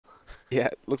Yeah,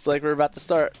 looks like we're about to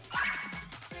start.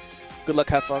 Good luck,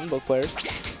 have fun, both players.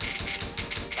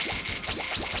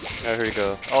 Oh, here you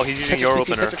go. Oh, he's using Tetris your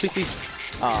PC, opener. Tetris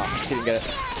PC. Aw, he didn't get it.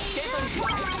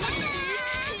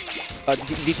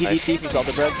 DT from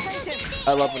saltedbread.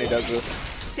 I love when he does this.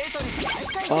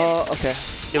 Oh, okay.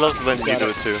 He loves when you do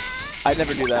it too. I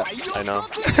never do that. I know.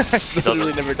 I've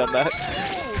literally never done that.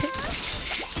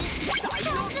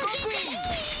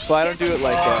 Well, I don't do it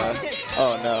like,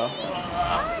 oh no.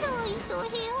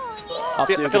 I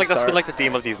feel like that's been like the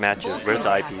theme of these matches. Where's the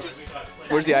eyepiece?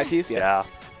 Where's the eyepiece? Yeah.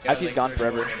 Eyepiece gone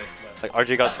forever. Like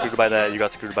RJ got screwed by that, you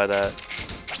got screwed by that.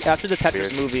 Yeah, after the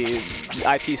Tetris movie, the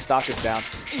eyepiece stock is down.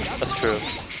 That's true.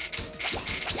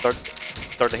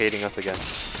 Start hating us again.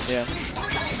 Yeah.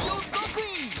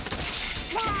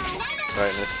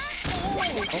 Right, miss.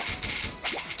 Oh.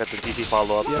 Got the DT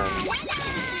follow-ups and...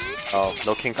 Oh,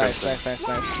 no King Crimson. Nice. That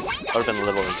would have been a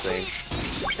little insane.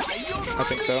 I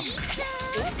think so.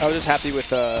 I was just happy with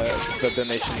the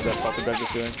donations that saltedbread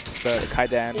was doing. The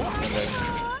Kaidan and then...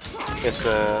 It's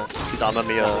the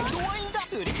Zamamiya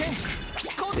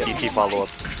DT follow-up.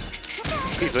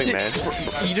 What are you doing, man?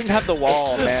 You didn't have the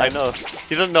wall, man. I know.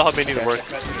 You don't know how many to work.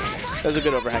 That was a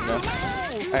good overhang, though.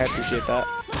 I appreciate that.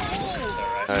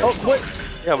 Right. Oh, what?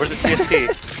 Yeah, where's the TST?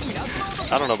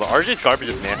 I don't know, but RJ's garbage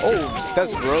is nasty. Oh,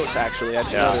 that's gross, actually. I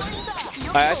just noticed.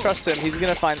 I trust him. He's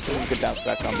going to find some good down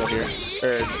stack combo here.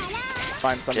 Or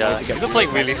find some way to get... He's been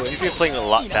playing he's been playing a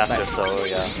lot faster, so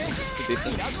yeah. It's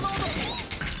decent.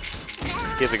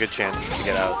 He has a good chance to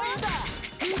get out.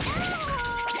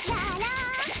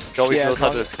 He always knows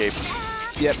how to escape.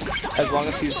 Yep, as long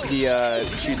as he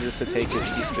chooses to take his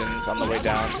T-spins on the way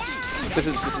down. This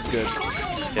is good.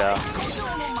 Yeah.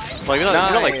 Well, he's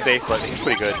not like safe, but he's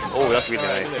pretty good. Oh, that's really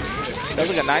nice. That was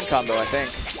like a 9 combo, I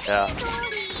think. Yeah.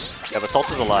 Yeah, but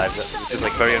Salt is alive, which is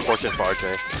like very unfortunate for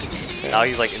RJ. Now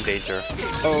he's like in danger.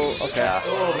 Oh, okay. Yeah.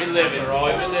 Oh, we live it,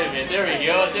 Roy. We live it. There we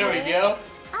go.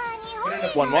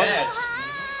 1-1.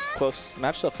 Close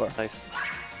match so far. Nice.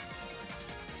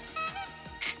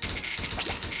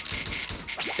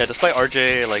 Yeah, despite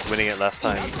RJ like winning it last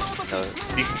time,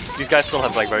 these guys still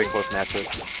have like very close matches.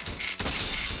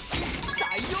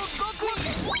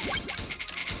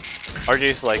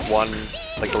 RJ's like won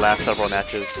like the last several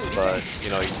matches, but you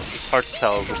know it's hard to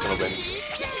tell who's gonna win.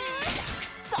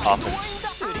 Often.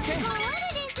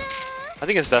 I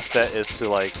think his best bet is to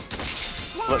like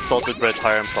let saltedbread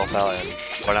tire himself out and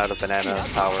run out of banana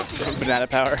power. Banana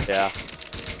power? Yeah.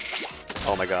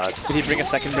 Oh my god. Did he bring a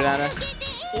second banana?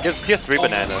 He has 3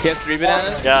 bananas. He has 3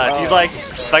 bananas? Yeah, he's like,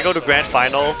 if I go to grand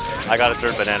finals, I got a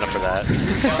 3rd banana for that.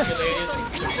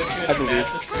 I believe.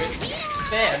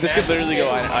 This could literally go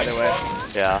either way.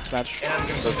 Yeah. This match.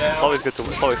 It's always good to.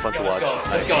 It's always fun to watch.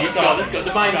 Let's go.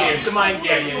 The mind games. The mind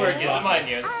games.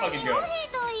 Fucking go.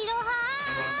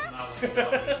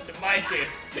 The mind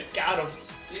games. Got him.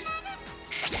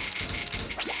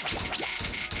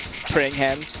 Praying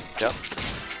hands. Yep.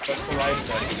 No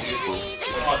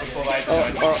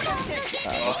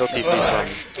PC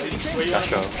from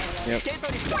Gasho. Yep.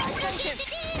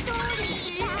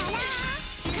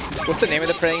 What's the name of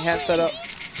the praying hand setup?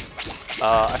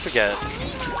 I forget.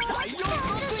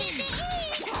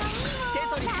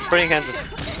 Praying hands is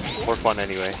more fun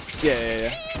anyway.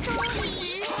 Yeah.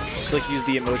 Just like use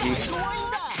the emoji.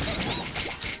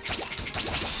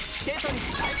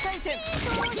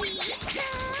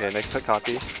 Okay, nice cut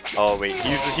copy. Oh wait,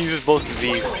 he uses both of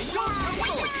these.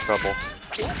 Trouble.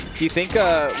 Do you think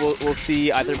we'll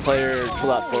see either player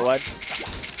pull out 4 wide?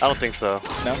 I don't think so.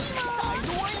 No?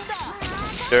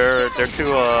 They're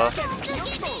too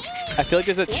I feel like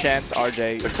there's a chance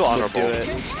RJ they're too honorable. will do it.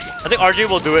 I think RJ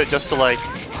will do it just to like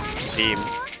meme.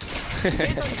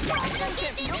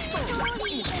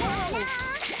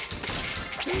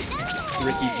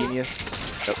 Ricky genius.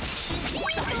 Yep.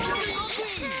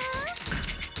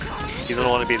 He doesn't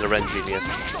want to be the Ren genius.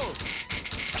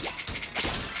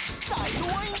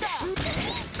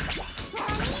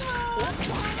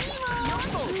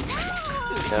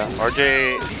 Yeah, RJ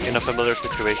in a familiar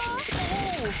situation.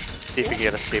 See if he can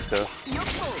get escape though.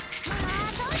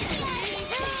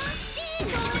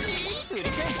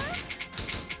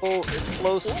 Oh, it's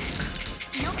close.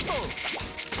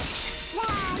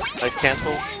 Nice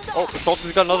cancel. Oh,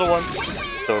 Salty's got another one.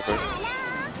 It's over.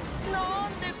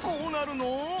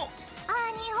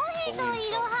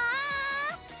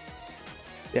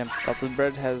 Damn,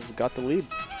 saltedbread has got the lead.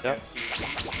 Yep.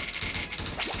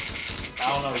 I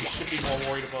don't know, he should be more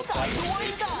worried about that.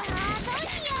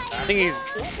 I think he's...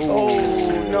 Ooh,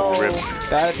 oh, no. Rip.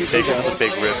 That That's a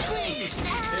big rip.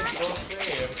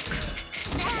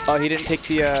 Oh, he didn't take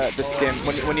the skim.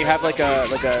 When you have like a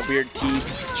weird T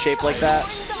shape like that,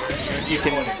 you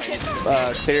can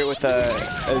clear it with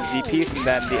a Z piece, and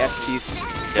then the S piece,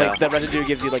 like the residue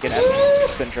gives you like an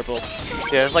S spin triple.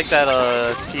 Yeah, it's like that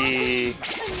T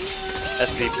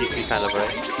SZPC kind of,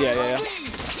 right? Yeah.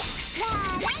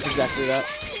 Exactly that.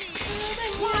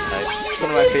 Nice. It's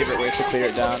one of my favorite ways to clear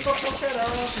it down.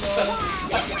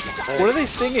 What are they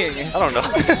singing? I don't know.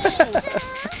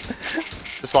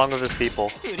 The song of his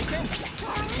people.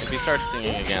 If he starts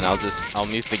singing again, I'll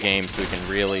mute the game so we can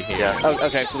really hear. Yes. Oh,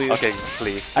 okay, please. Okay,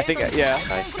 please. I think, yeah.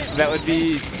 Nice. That would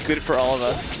be good for all of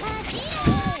us.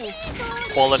 Just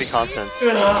quality content.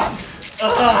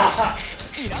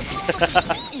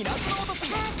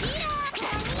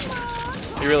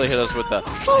 He really hit us with the.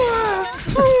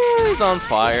 He's on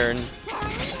fire and.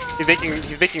 He's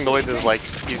making noises like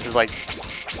he's just like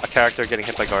a character getting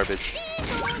hit by garbage.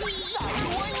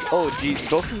 Oh, geez,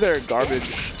 both of their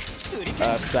garbage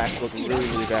stacks look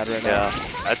really bad right now. Yeah,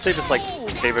 I'd say just like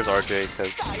favors RJ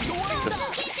because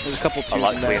just There's a couple twos a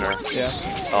lot in there. cleaner. Yeah.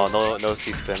 Oh, no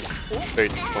C spin. Very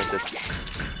disappointed.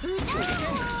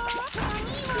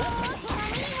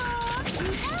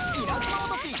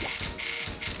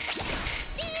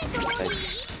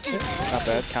 Nice. Not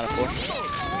bad. Count of 4.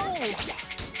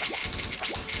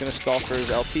 Gonna stall for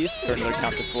his L piece for another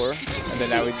count to 4, and then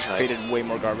now he just created way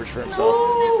more garbage for himself.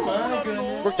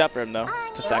 Worked out for him though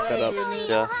to stack that up.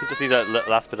 Yeah, he just needs that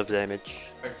last bit of damage.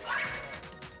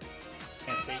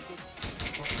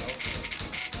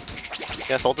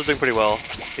 Yeah, Salted's doing pretty well,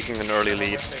 taking an early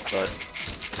lead, but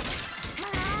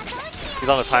he's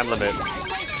on a time limit,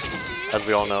 as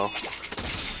we all know.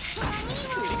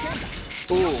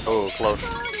 Ooh, Oh, close.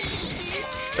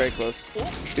 very close.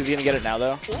 Is he gonna get it now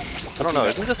though? I don't know,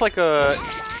 isn't this like a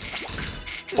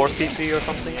fourth PC or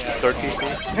something? Third PC?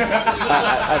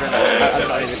 I don't know. I don't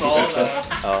know any of the PC stuff.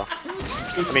 Oh.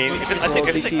 I mean, I think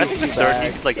it's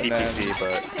third, like DPC,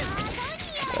 but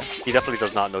he definitely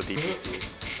does not know DPC.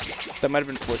 That might have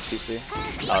been 4th PC.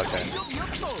 Oh, okay.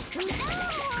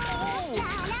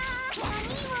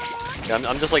 Yeah,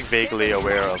 I'm just like vaguely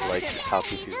aware of like how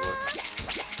PCs work.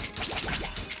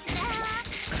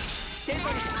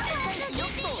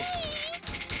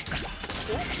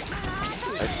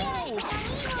 Nice.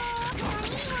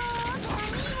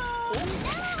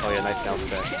 Oh yeah, nice down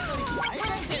stack.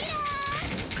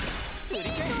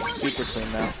 Super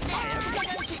clean now.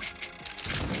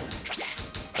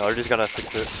 No, we're just gotta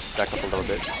fix it, stack up a little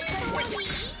bit.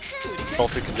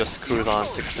 Hopefully we can just cruise on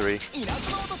 6-3.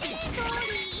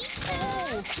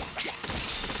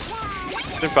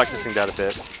 Been practicing that a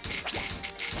bit.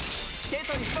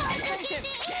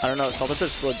 I don't know. Saltedbread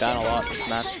slowed down a lot this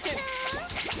match.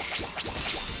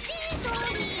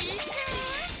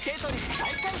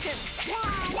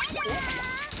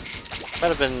 Might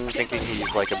have been thinking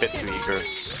he's like a bit too eager.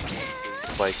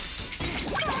 Like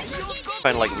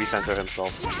trying to like recenter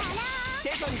himself.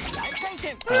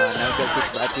 Now he's got this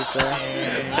slide piece there.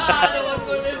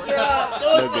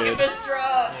 No No good.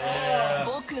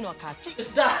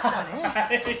 Just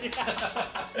die!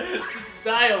 Just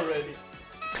die already.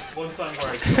 One time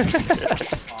word.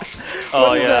 Oh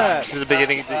What is yeah, that? this is the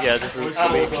beginning. Yeah, this is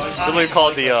what we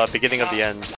call the beginning of the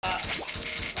end.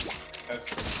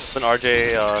 When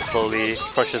RJ slowly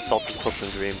crushes Salted's hopes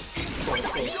and dreams. I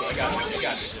got this.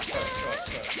 Trust.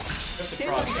 That's the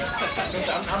process.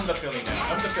 I'm the Philly now.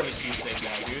 I'm the Philly cheesesteak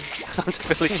now, dude. I'm the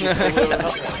Philly cheesesteak. Look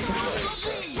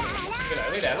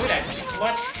at that.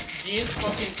 Clutch is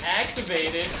fucking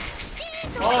activated.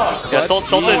 Oh, Yeah,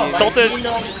 Salted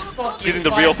using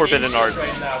the real forbidden arts.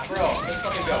 right now, bro. Let's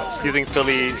fucking go. Using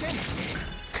Philly,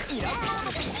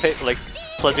 like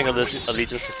pledging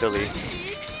allegiance to Philly.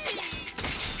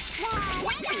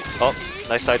 Oh,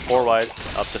 nice side 4 wide.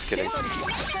 Oh, just kidding.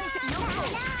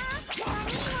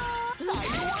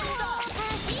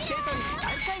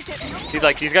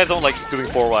 These guys don't like doing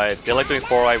 4 wide. They like doing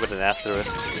 4 wide with an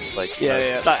asterisk. It's like Yeah.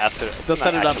 It's not asterisk. They'll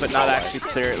set it up, actually but not 4 wide. actually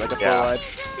clear it like a 4 Yeah. wide.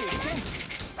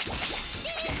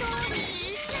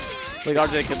 Like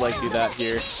RJ could like do that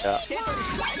here. Yeah.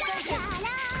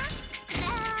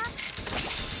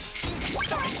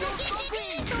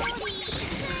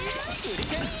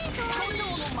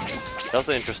 That was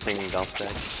an interesting down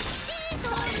stack.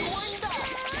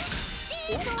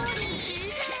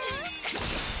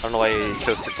 I don't know why he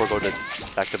chose to forego the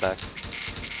back-to-backs.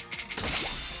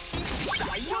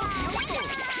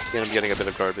 He ended up getting a bit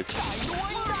of garbage.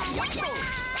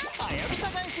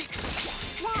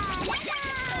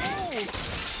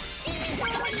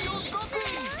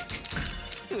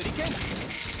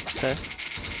 Okay.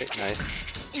 Okay, nice.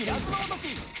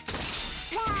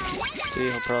 See,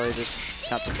 he'll probably just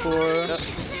count to 4. Yep.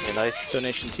 Okay, nice.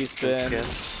 Donation T-spin. Skin.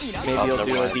 Maybe Oh, he'll never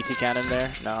do a mind. DT cannon there.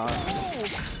 No.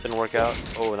 Didn't work out.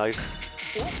 Oh, nice.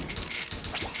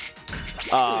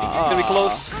 Ah. Gonna be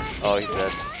close. Oh, he's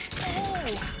dead.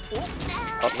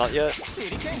 Oh, not yet.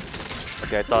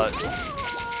 Okay, I thought.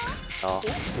 Oh,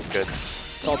 he's good.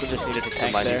 Salted just needed to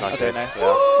tank Mine, he's there. not Okay, good. nice. Yeah.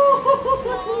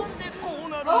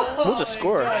 What was the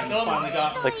score? Finally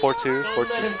got Like 4-2, 4-2.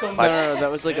 let him come No, no, no, that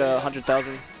was like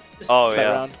 100,000 Oh, that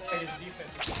yeah. round. his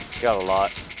defense. He got a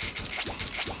lot.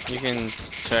 You can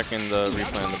check in the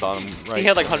replay on the bottom right. He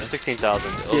had like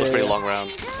 116,000. It was Yeah, a pretty yeah. long round.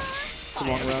 It's a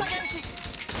long round.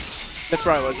 That's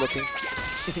where I was looking.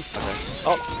 Okay.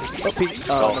 Oh, PC.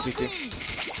 Oh. No PC.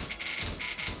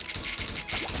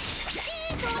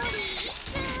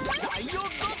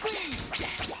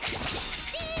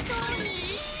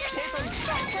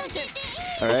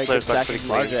 Alright, good players are stacking pretty from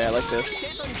clean. RJ. I like this.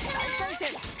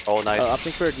 Oh, nice.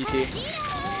 Opting for a DT.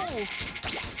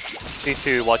 Need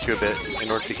to watch you a bit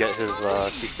in order to get his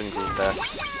T-spin groove back.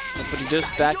 But he does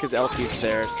stack his L piece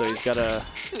there, so he's gotta.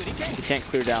 He can't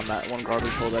clear down that one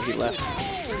garbage hole that he left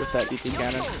with that DT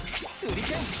cannon.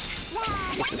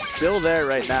 Which is still there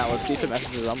right now. Let's see if it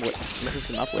messes him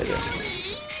up later.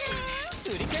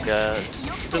 Yeah,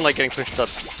 he didn't like getting pushed up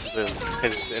with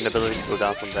his inability to go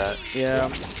down from that. Yeah,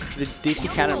 the DT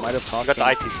cannon might have He cost got the him.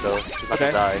 eyepiece though. He's not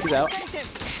Okay, gonna die. he's out.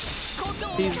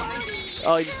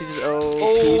 Oh, he just uses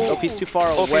O piece too far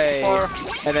O piece away. too far.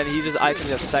 And then he just, I think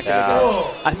a second Yeah. ago,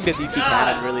 I think the DT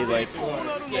cannon really like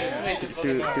Yeah,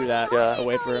 threw that Yeah.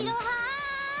 away for him.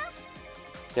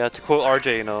 Yeah, to quote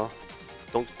RJ, you know,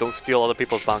 don't steal other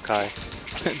people's Bankai.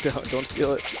 don't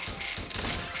steal it.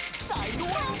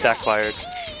 Backfired.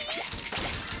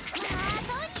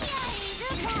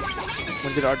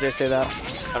 When did RJ say that?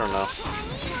 I don't know.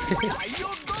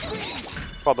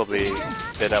 Probably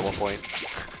did at one point.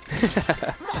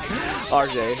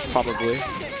 RJ, probably.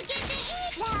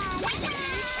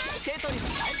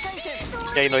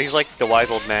 Yeah, you know, he's like the wise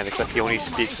old man, except he only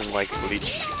speaks in like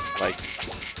Bleach, like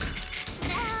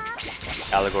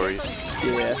allegories.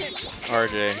 Yeah.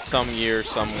 RJ, some year,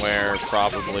 somewhere,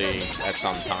 probably at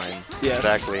some time, Yes.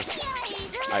 Exactly.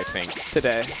 I think.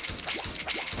 Today.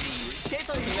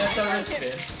 SRS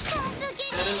spin.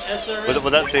 That is SRS.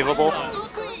 Was that savable?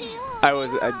 I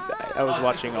was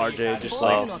watching RJ just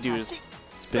like do his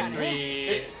spins.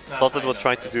 Salted was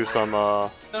trying to do some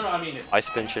No, I mean, ice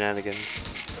spin shenanigans.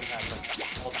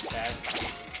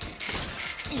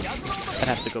 I'd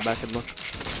have to go back and look.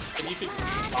 If you could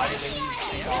slide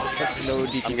it in, No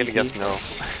DT. I'm gonna guess no.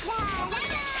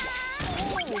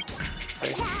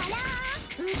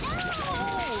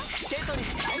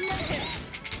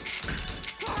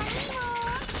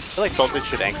 I feel like Salted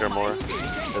should anchor more,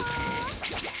 because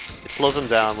it slows him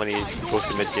down when he goes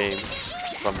to mid-game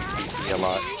from DP a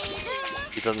lot.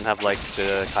 He doesn't have like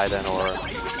the Kaiden or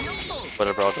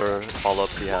whatever other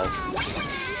follow-ups he has.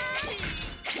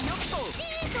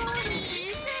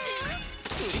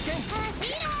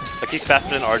 Like he's faster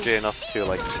than RJ enough to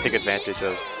like take advantage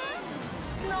of,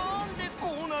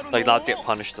 like not get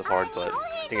punished as hard, but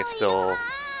I think it's still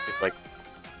like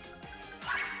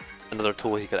another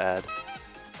tool he could add.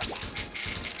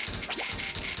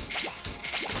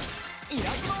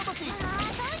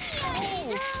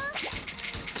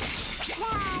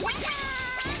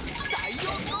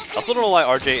 I also don't know why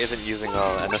RJ isn't using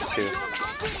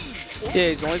MS2. Yeah,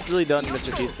 he's only really done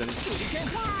Mr. T-spin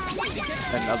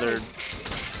and other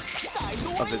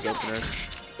of his openers.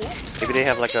 Maybe they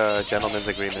have like a gentleman's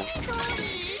agreement.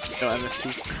 No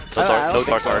MS2. No I dark, don't no think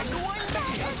dark so. arcs.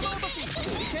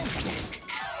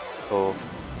 Oh,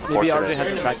 Maybe RJ unfortunate.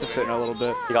 hasn't practiced it in a little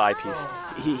bit. He got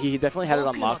eyepieced. He definitely had it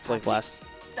unlocked like last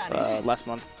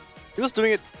month. He was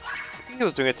doing it. I think he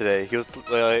was doing it today. He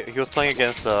was playing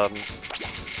against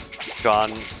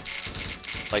John,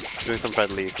 like doing some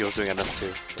friendlies. He was doing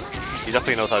MS2. So he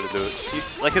definitely knows how to do it.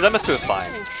 Like his MS2 is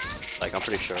fine. Like I'm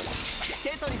pretty sure.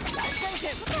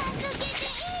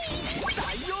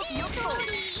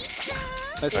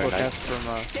 Nice Very forecast nice.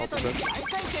 from saltedbread.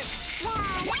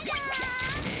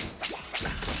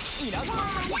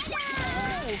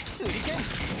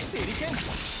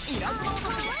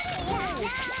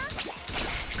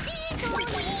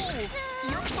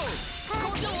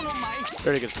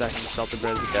 Very good stacking of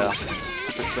saltedbread. This Yeah. is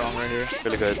super strong right here.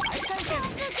 Really good.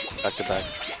 Back to back.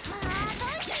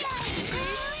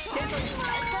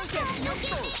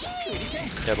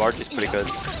 Yeah, RJ's pretty good.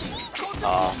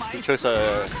 He chose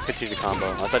to continue the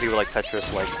combo. I thought he would like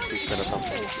Tetris, like C-spin or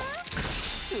something.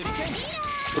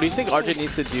 What do you think RJ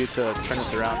needs to do to turn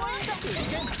this around?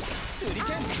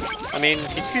 I mean,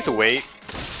 he just needs to wait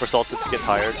for Salted to get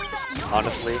tired,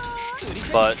 honestly.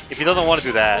 But if he doesn't want to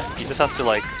do that, he just has to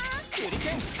like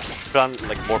put on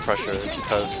like more pressure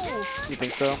because You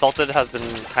think so? Salted has been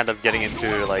kind of getting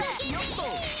into like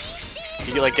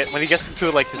when he gets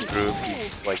into like his groove,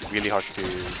 he's like really hard to.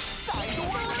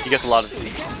 He gets a lot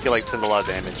of he like sends a lot of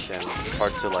damage, and it's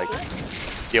hard to like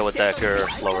deal with that if you're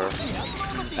slower.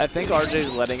 I think RJ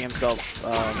is letting himself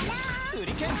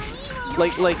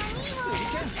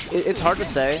it's hard to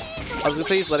say. I was gonna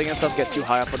say he's letting himself get too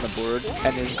high up on the board,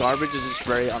 and his garbage is just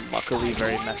very unluckily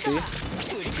very messy.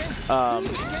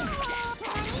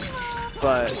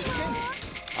 But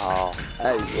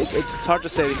it's hard to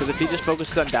say because if he just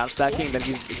focuses on down stacking, then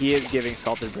he is giving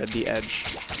Salted Bread the edge.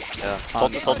 Yeah,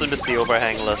 Salted missed the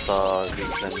overhangless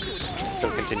Z-spin to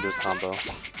continue his combo.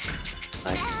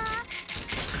 Nice.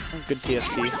 Good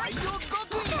TST,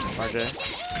 RJ.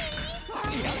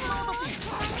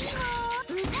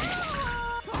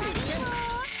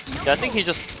 Yeah, I think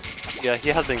he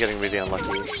has been getting really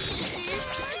unlucky.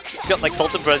 Got like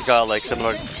Salted Bread got like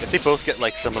similar. If they both get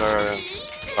like similar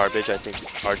garbage, I think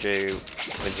RJ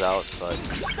wins out. But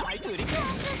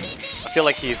I feel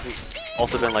like he's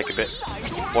also been like a bit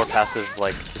more passive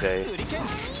like today,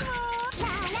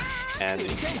 and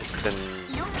it's been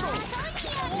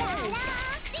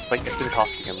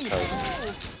costing him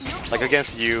because like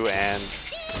against you and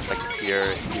like here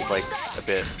he's like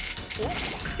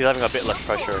he's having a bit less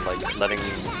pressure, like letting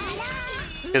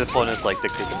his opponents like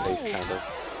dictate the pace kind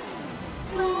of.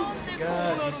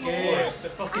 God, he's scared. The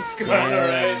fuck is going on,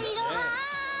 alright?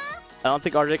 I don't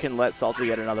think RJ can let Salty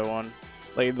get another one.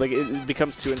 Like it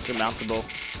becomes too insurmountable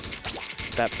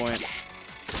at that point.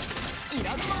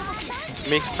 I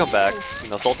mean, he can come back. You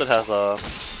know, Salted has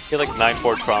he has like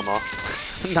 9-4 trauma.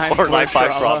 9-4 or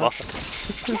 9-5 trauma.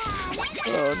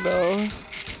 Oh no.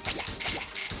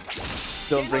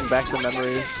 Don't bring back the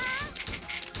memories.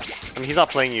 I mean, he's not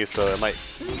playing you, so it might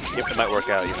work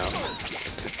out, you know.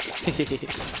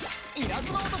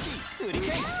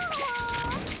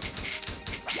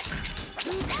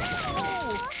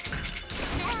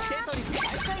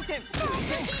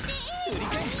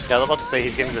 Yeah, I was about to say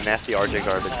he's getting the nasty RJ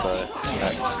garbage, but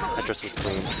that Tetris was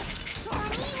clean.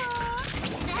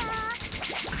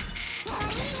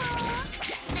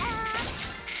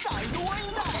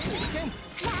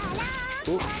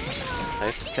 Ooh.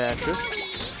 Nice. Tetris.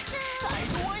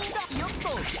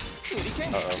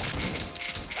 Uh-oh.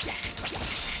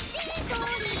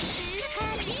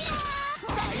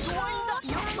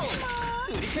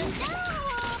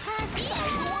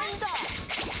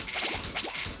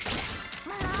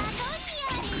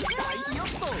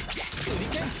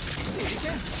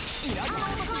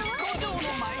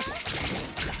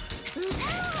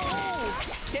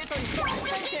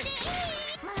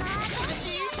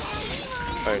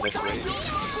 Alright, nice way.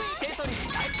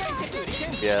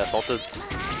 Yeah,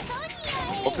 Salted's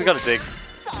got to dig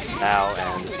now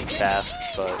and fast,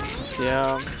 but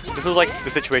Yeah. this is like the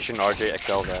situation RJ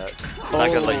excels at. I'm not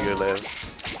gonna let you live.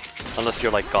 Unless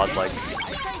you're like godlike.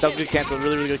 That was a good cancel,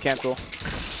 really, really good cancel.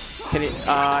 Can he,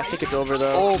 I think it's over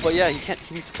though. Oh, but yeah, he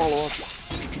needs to follow up.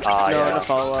 No, yeah. no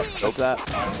follow up. Nope. What's that?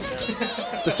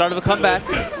 The start of a comeback.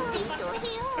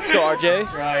 Let's go, RJ.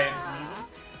 Right.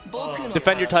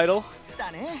 Defend your title.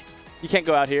 You can't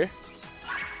go out here.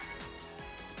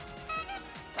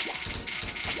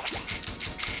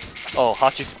 Oh,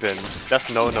 Hachi spin. That's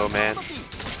no-no, man.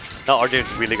 Now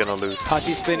RJ's really gonna lose.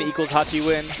 Hachi spin equals Hachi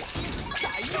win.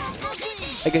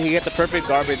 I guess you get the perfect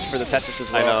garbage for the Tetris as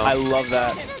well. I know. I love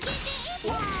that.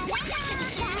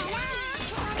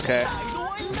 Okay.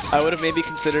 I would have maybe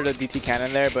considered a DT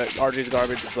cannon there, but RJ's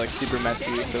garbage is like super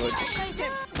messy, so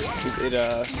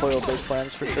it foiled those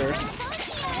plans for sure.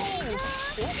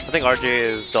 I think RJ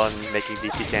is done making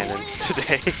DT cannons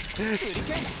today.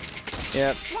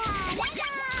 Yep.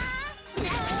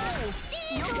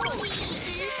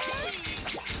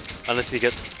 Unless he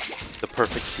gets the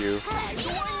perfect cue.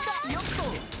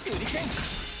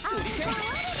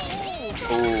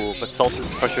 Ooh, but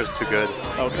Salted's pressure is too good.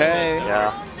 Okay.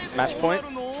 Yeah. Match point.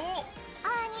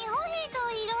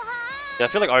 Yeah, I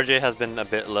feel like RJ has been a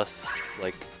bit less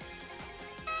like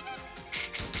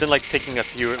taking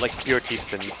fewer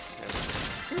T-spins.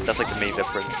 That's like the main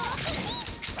difference.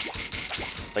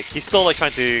 Like he's still like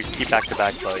trying to keep back to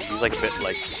back, but he's like a bit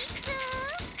like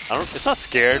it's not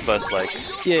scared, but it's like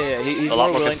Yeah, he's a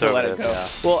lot more more willing to let it go. yeah.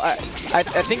 Well, I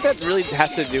think that really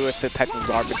has to do with the type of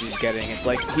garbage he's getting. It's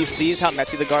like he sees how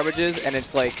messy the garbage is, and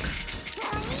it's like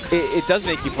it does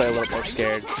make you play a little more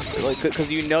scared, like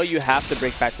because you know you have to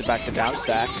break back to back to down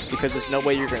stack because there's no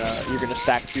way you're gonna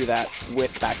stack through that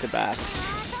with back to back,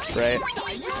 right?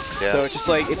 Yeah. So it's just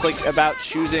like about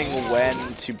choosing when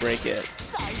to break it.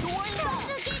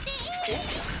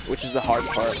 which is the hard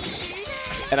part.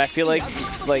 And I feel like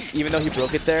even though he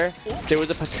broke it there was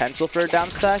a potential for a down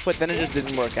stack, but then it just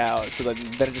didn't work out. So then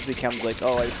it just becomes like,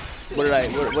 oh,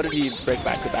 what did he break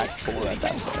back to back for at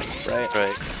that point, right?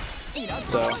 Right.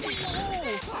 So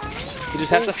he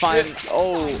just has to find.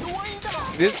 Oh,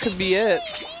 this could be it.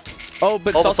 Oh,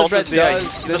 but salted bread does he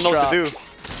this doesn't know what drop. to do.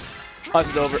 Oh,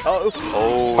 it's over.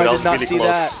 Oh, I I did not really see close.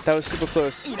 that. That was super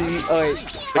close. Oh wait,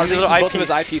 But he's another both of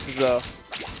his eyepiece. eyepieces though.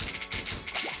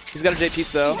 He's got a J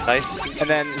piece though. Nice. And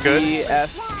then Good.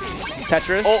 ZS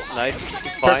Tetris. Oh, nice.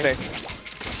 It's fine. Perfect.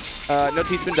 No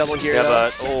T-spin double here. Yeah,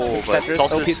 though. but Tetris.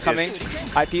 salted O piece coming.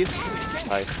 is Eyepiece.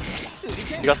 nice.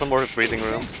 You got some more breathing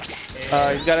room.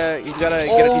 He's gotta get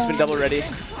a T-spin double ready.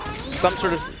 Some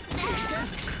sort of.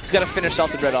 He's gotta finish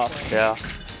salted bread off. Yeah.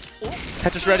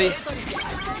 Tetris ready.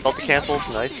 Salted cancels.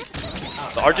 Nice.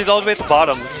 The RG's all the way at the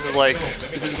bottom. This is like.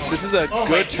 This is a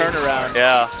good turnaround.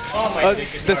 Yeah. Oh my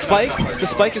goodness. The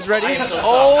spike is ready. I am so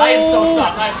Oh, sorry. I am so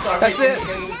sorry. I'm sorry. That's it.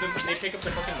 Can they pick up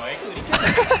the fucking mic?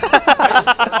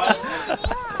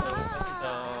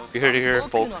 You heard it here,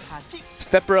 folks.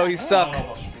 Step bro, he's stuck.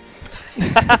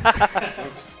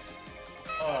 Oops.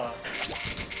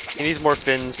 He needs more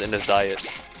fins in his diet.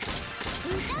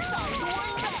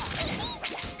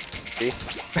 See?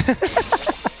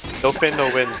 No fin, no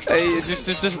win. Hey,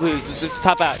 just lose. Just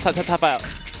top out. Top out.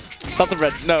 Salted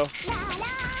bread. No.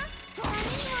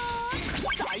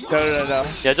 No.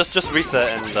 Yeah, just reset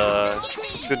and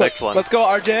do the next one. Let's go,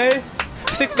 RJ.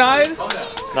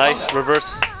 6-9. Nice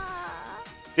reverse.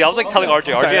 See, I was like telling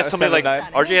RJ. Sorry, RJ has too many 7-9.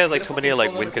 RJ has like too many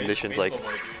like win conditions, like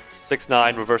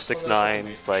 6-9, reverse 6-9.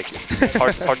 It's like it's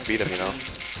hard to beat him, you know.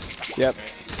 Yep.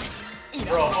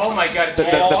 Bro, oh my god. The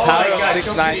oh power my of god,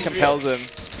 6-9 compels him.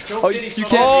 Choke Oh, City, you Choke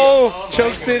can't. City. Oh, my Choke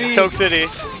goodness. City. Choke City.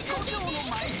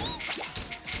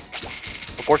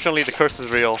 Unfortunately, the curse is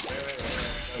real.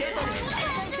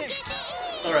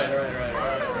 Alright.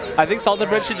 I think salted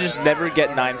bread should just never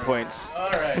get 9 points.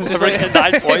 Alright. Just Never get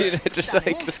 9 points. just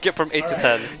like Just skip from 8 to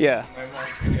 10. yeah. My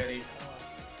mom's spaghetti.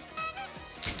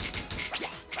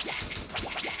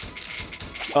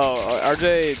 Oh,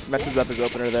 RJ messes up his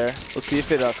opener there. We'll see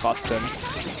if it costs him.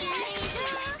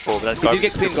 Oh, but that He did garbage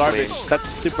get is clean super garbage. clean. That's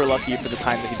super lucky for the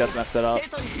time that he does mess that up.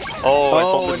 Oh, and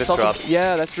salted and misdrops.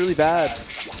 yeah, that's really bad.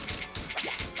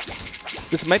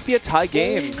 This might be a tie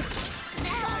game.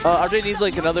 RJ needs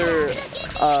like another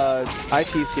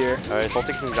eyepiece here. Alright,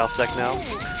 salted can down stack now.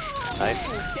 Nice.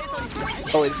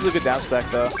 Oh wait, this is a good down stack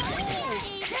though.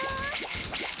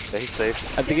 Yeah, he's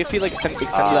safe. I think if he like extended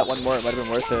that one more, it might have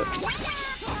been worth it.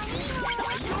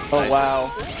 Oh Nice.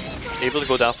 wow. Able to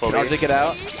go down Can fully. RJ get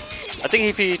out? I think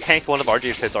if he tanked one of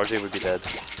RJ's hits, RJ would be dead.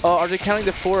 Oh, RJ counting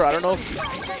to 4. I don't know if...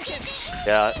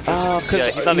 Yeah. Because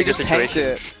yeah, he's not in he a good just tanked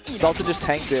situation. it. Salted just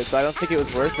tanked it, so I don't think it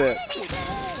was worth it.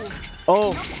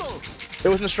 Oh. It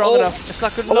wasn't strong enough. It's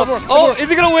not good Oh, enough. one more, Oh, one more. is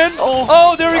he gonna win?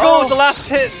 Oh. There we go. The last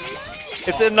hit.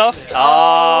 It's enough.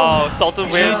 Oh, salted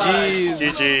win. GG's.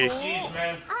 GG. Jeez,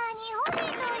 man.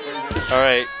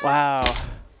 Alright. Wow.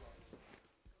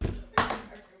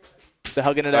 They're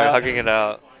hugging it Alright, out. hugging it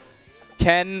out.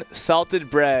 Can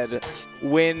Salted Bread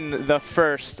win the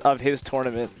first of his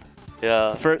tournament?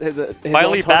 Yeah. His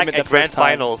Finally own back tournament at the Grand first time.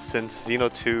 Finals since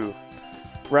Xeno 2.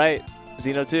 Right.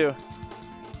 Xeno 2.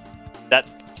 That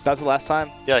was the last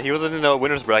time. Yeah, he was in the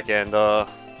winner's bracket and it was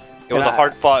And a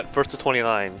hard fought first to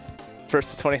 29.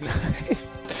 First to 29.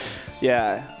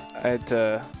 Yeah. I had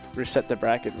to reset the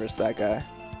bracket versus that guy.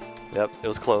 Yep, it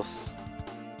was close.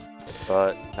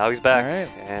 But now he's back Alright.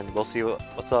 and we'll see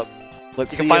what's up.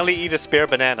 Let's He see can finally eat a spare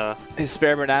banana. his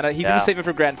spare banana. He Yeah. didn't save it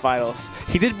for grand finals.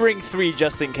 He did bring 3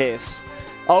 just in case.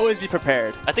 Always be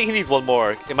prepared. I think he needs one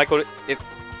more. It might go to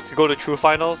go to true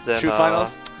finals. Then True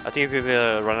finals? I think he's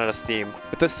gonna run out of steam.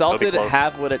 But does Salted close.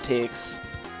 have what it takes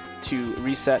to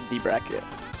reset the bracket?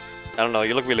 I don't know.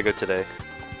 You look really good today.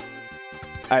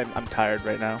 I'm tired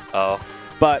right now. Oh,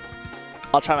 But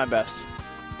I'll try my best.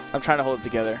 I'm trying to hold it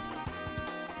together.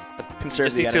 Conserve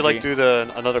just the need energy. to like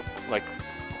do another like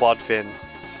quad fin.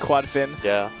 Quad fin.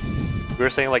 Yeah. We were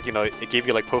saying like it gave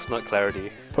you like post nut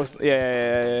clarity.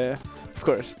 Yeah. Of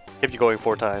course. Kept you going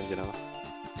 4 times.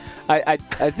 I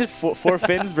did 4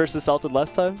 fins versus Salted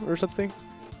last time or something.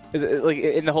 Is it like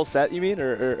in the whole set? You mean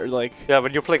or like? Yeah,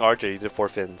 when you're playing RJ, you did 4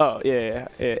 fins. Oh yeah.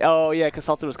 Oh yeah, because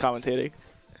Salted was commentating.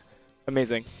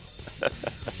 Amazing. All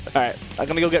right, I'm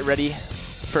gonna go get ready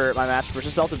for my match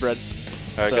versus Salted Bread.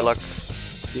 All right, So, good luck.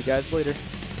 See you guys later.